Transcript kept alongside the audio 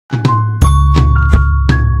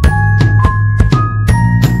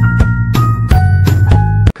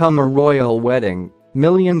become a royal wedding,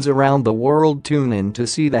 millions around the world tune in to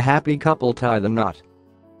see the happy couple tie the knot.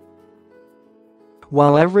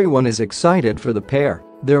 While everyone is excited for the pair,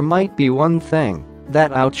 there might be one thing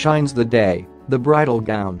that outshines the day: the bridal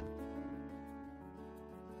gown.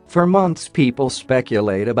 For months people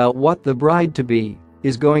speculate about what the bride-to-be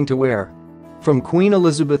is going to wear. From Queen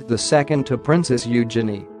Elizabeth II to Princess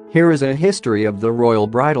Eugenie, here is a history of the royal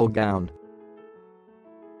bridal gown.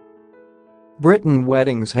 Britain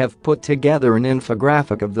Weddings have put together an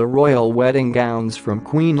infographic of the royal wedding gowns from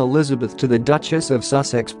Queen Elizabeth to the Duchess of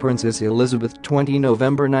Sussex. Princess Elizabeth, 20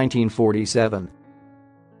 November 1947.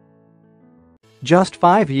 Just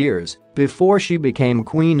 5 years before she became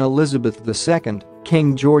Queen Elizabeth II,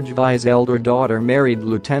 King George VI's elder daughter married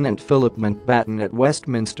Lieutenant Philip Mountbatten at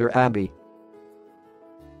Westminster Abbey.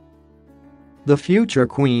 The future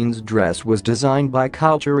Queen's dress was designed by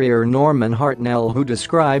couturier Norman Hartnell, who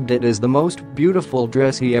described it as the most beautiful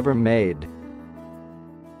dress he ever made.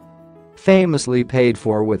 Famously paid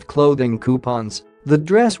for with clothing coupons, the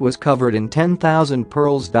dress was covered in 10,000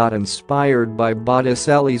 pearls. Inspired by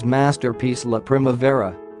Botticelli's masterpiece La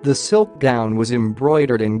Primavera, the silk gown was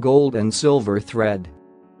embroidered in gold and silver thread.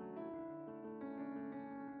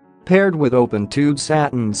 Paired with open-toed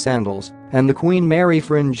satin sandals and the Queen Mary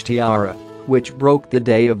fringe tiara, which broke the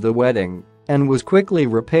day of the wedding and was quickly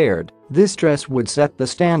repaired, this dress would set the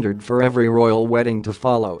standard for every royal wedding to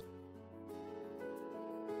follow.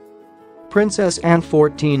 Princess Anne,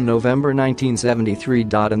 14 November 1973.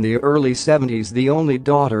 In the early 70s, the only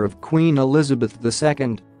daughter of Queen Elizabeth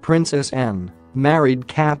II, Princess Anne, married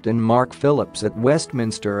Captain Mark Phillips at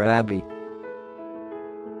Westminster Abbey.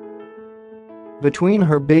 Between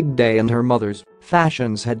her big day and her mother's,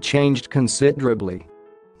 fashions had changed considerably.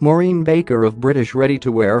 Maureen Baker of British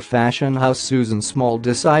ready-to-wear fashion house Susan Small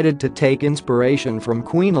decided to take inspiration from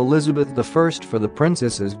Queen Elizabeth I for the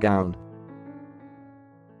princess's gown.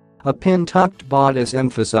 A pin-tucked bodice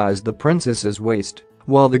emphasized the princess's waist,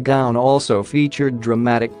 while the gown also featured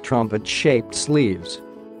dramatic trumpet-shaped sleeves.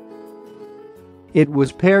 It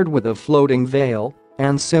was paired with a floating veil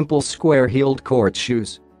and simple square-heeled court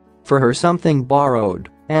shoes. For her something borrowed,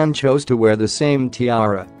 Anne chose to wear the same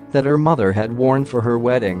tiara that her mother had worn for her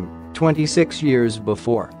wedding 26 years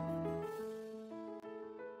before.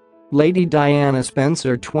 Lady Diana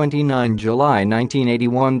Spencer, 29 July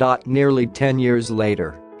 1981. Nearly 10 years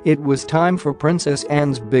later, it was time for Princess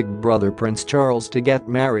Anne's big brother Prince Charles to get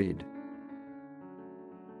married.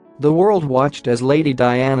 The world watched as Lady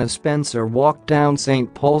Diana Spencer walked down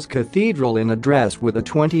St. Paul's Cathedral in a dress with a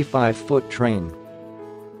 25-foot train.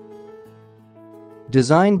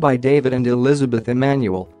 Designed by David and Elizabeth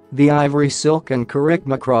Emanuel, the ivory silk and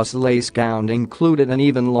kerygma cross lace gown included an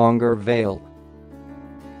even longer veil.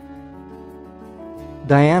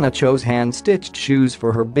 Diana chose hand-stitched shoes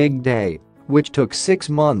for her big day, which took 6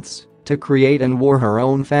 months to create, and wore her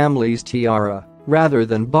own family's tiara rather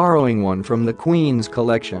than borrowing one from the Queen's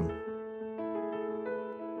collection.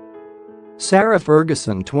 Sarah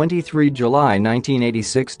Ferguson, 23 July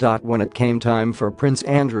 1986. When it came time for Prince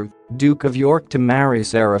Andrew, Duke of York, to marry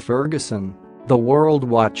Sarah Ferguson, the world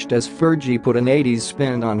watched as Fergie put an 80s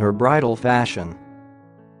spin on her bridal fashion.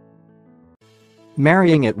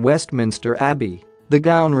 Marrying at Westminster Abbey, the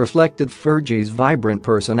gown reflected Fergie's vibrant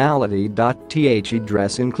personality. The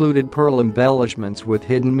dress included pearl embellishments with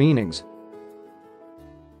hidden meanings.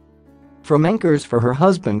 From anchors for her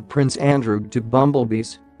husband Prince Andrew to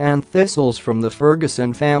bumblebees and thistles from the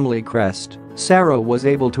Ferguson family crest, Sarah was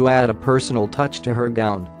able to add a personal touch to her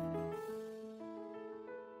gown.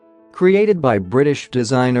 Created by British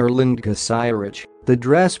designer Linda Cyrich, the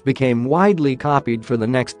dress became widely copied for the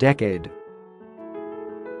next decade.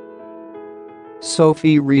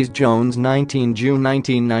 Sophie Rhys-Jones, 19 June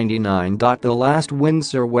 1999. The last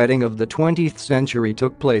Windsor wedding of the 20th century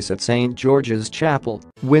took place at St George's Chapel,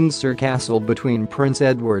 Windsor Castle, between Prince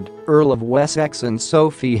Edward, Earl of Wessex, and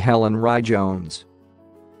Sophie Helen Rhys-Jones.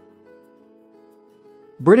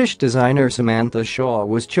 British designer Samantha Shaw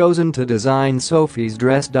was chosen to design Sophie's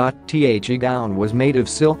dress. The gown was made of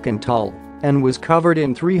silk and tulle and was covered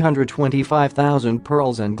in 325,000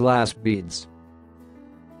 pearls and glass beads.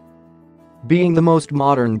 Being the most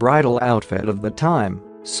modern bridal outfit of the time,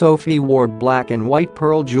 Sophie wore black and white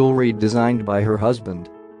pearl jewelry designed by her husband.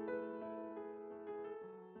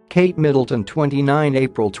 Kate Middleton, 29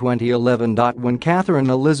 April 2011. When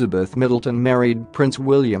Catherine Elizabeth Middleton married Prince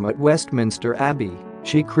William at Westminster Abbey,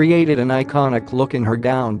 she created an iconic look in her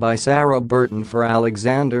gown by Sarah Burton for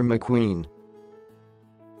Alexander McQueen.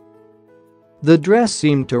 The dress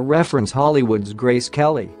seemed to reference Hollywood's Grace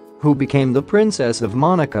Kelly, who became the Princess of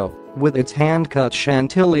Monaco, with its hand-cut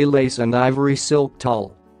Chantilly lace and ivory silk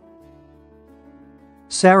tulle.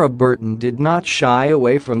 Sarah Burton did not shy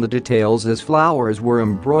away from the details as flowers were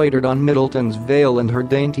embroidered on Middleton's veil and her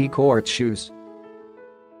dainty court shoes.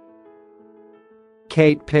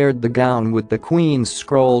 Kate paired the gown with the Queen's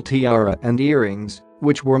scroll tiara and earrings,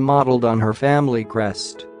 which were modeled on her family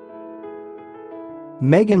crest.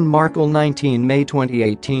 Meghan Markle 19 May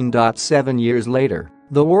 2018. 7 years later,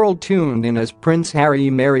 the world tuned in as Prince Harry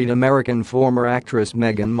married American former actress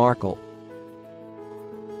Meghan Markle.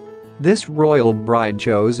 This royal bride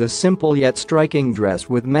chose a simple yet striking dress,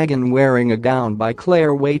 with Meghan wearing a gown by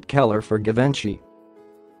Claire Waite Keller for Givenchy.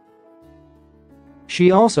 She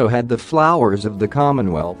also had the flowers of the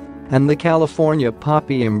Commonwealth and the California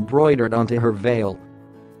poppy embroidered onto her veil.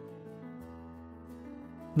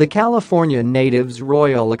 The California native's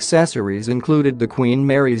royal accessories included the Queen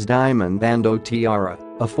Mary's diamond bandeau tiara,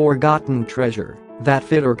 a forgotten treasure that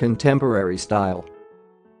fit her contemporary style.